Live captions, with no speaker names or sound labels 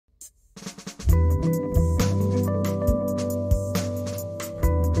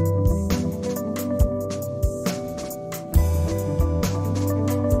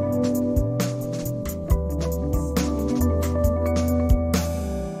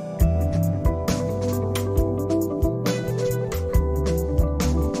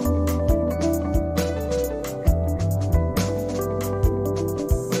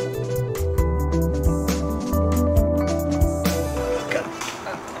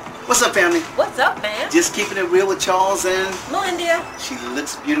What's up, family? What's up, man? Just keeping it real with Charles and Melinda. she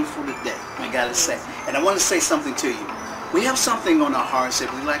looks beautiful today, I gotta say. And I want to say something to you. We have something on our hearts that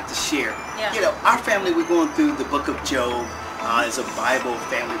we like to share. Yeah. You know, our family, we're going through the book of Job. It's a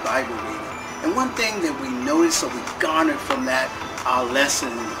family Bible reading. And one thing that we noticed, or we garnered from that, our lesson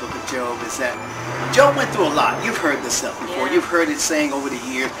in the book of Job, is that Job went through a lot. You've heard this stuff before. Yeah. You've heard it saying over the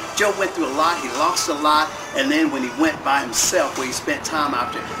years. Job went through a lot. He lost a lot. And then when he went by himself, where he spent time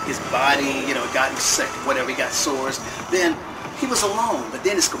after his body, got sick, whatever, he got sores, then he was alone. But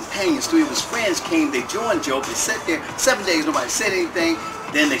then his companions, three of his friends came. They joined Job. They sat there 7 days. Nobody said anything.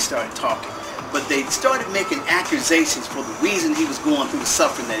 Then they started talking. But they started making accusations for the reason he was going through the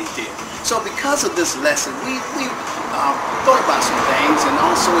suffering that he did. So because of this lesson, we thought about some things, and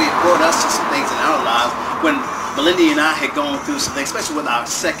also it brought us to some things in our lives when Melinda and I had gone through some things, especially with our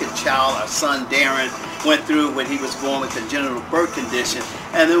second child, our son Darren, went through when he was born with congenital birth condition.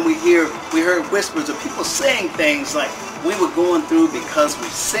 And then we heard whispers of people saying things like we were going through because we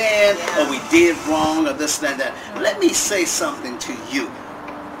sinned, or we did wrong, or this and that. Let me say something to you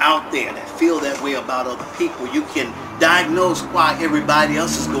out there that feel that way about other people. You can diagnose why everybody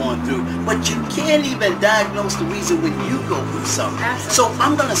else is going through, but you can't even diagnose the reason when you go through something. Absolutely. So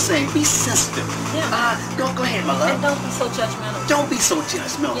I'm gonna say, be sensitive. Yeah. Go ahead, my love. And don't be so judgmental. Don't be so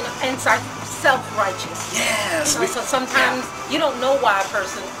judgmental. And self-righteous. Yes. So sometimes you don't know why a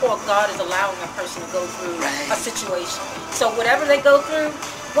person or God is allowing a person to go through a situation. So whatever they go through,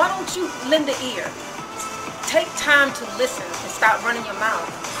 why don't you lend an ear? Take time to listen and stop running your mouth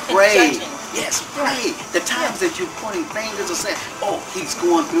and Pray. judging. Yes, pray. The times that you're pointing fingers or saying, oh, he's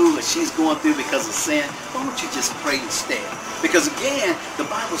going through or she's going through because of sin, why don't you just pray instead? Because again, the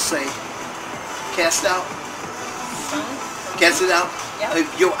Bible say, cast it out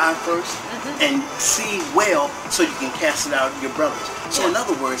your eye first, and see well so you can cast it out your brothers. So in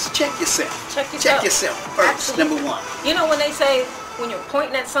other words, check yourself. Check yourself first. Absolutely. Number one. You know when they say, when you're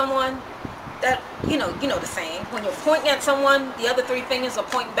pointing at someone, that you know the saying, when you're pointing at someone, the other three fingers are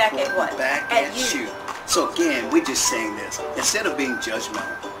pointing back at what? Back at you. So again, we're just saying this. Instead of being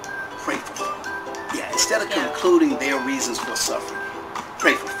judgmental, pray for them. Yeah, instead of concluding their reasons for suffering,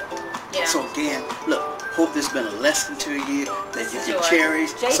 pray for them. Yeah. So again, look, hope there's been a lesson to you that you can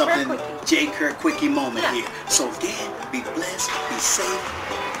cherish. Something J. Kirk Quickie moment here. So again, be blessed, be safe,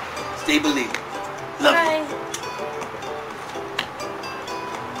 stay believing. Love you.